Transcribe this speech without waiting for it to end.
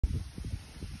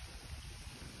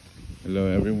Hello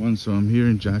everyone, so I'm here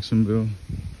in Jacksonville.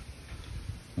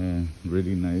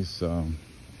 Really nice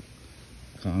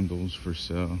condos for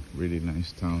sale, really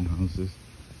nice townhouses.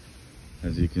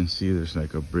 As you can see, there's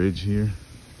like a bridge here.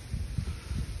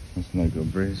 It's like a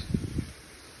bridge.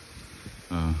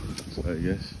 So I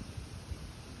guess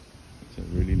it's a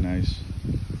really nice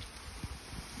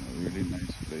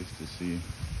place to see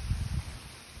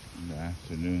in the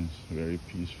afternoons. Very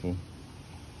peaceful.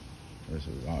 There's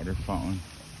a water fountain.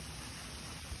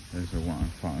 There's a water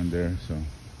fountain there, so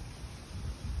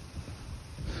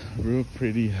real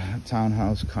pretty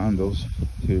townhouse condos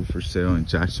here for sale in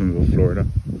Jacksonville, Florida.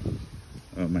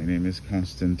 My name is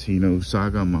Constantino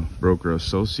Usaga. I'm a broker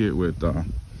associate with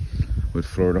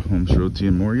Florida Homes Realty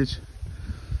and Mortgage.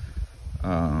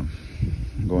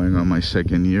 Going on my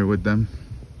second year with them,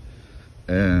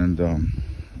 and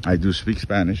I do speak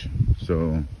Spanish,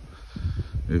 so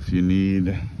if you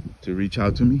need to reach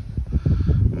out to me,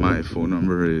 my phone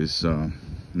number is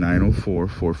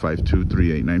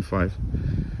 904-452-3895.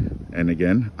 And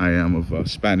again, I am of a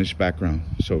Spanish background,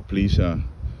 so please feel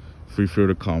free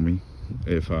to call me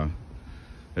if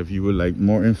you would like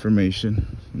more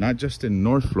information, not just in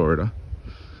North Florida,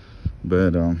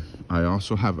 but I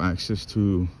also have access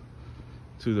to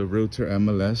the Realtor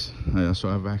MLS. I also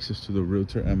have access to the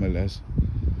Realtor MLS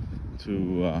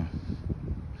to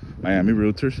Miami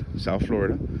Realtors, South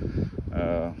Florida,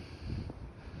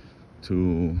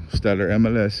 to Stellar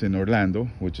MLS in Orlando,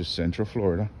 which is Central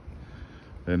Florida,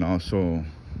 and also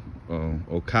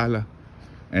Ocala,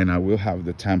 and I will have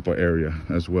the Tampa area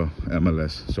as well,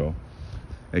 MLS. So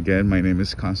again, my name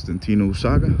is Constantino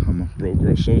Usaga. I'm a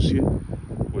broker associate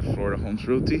with Florida Homes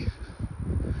Realty,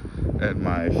 and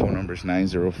my phone number is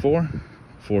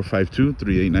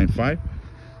 904-452-3895.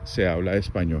 Se habla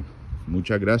español.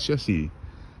 Muchas gracias y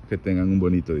que tengan un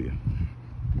bonito día.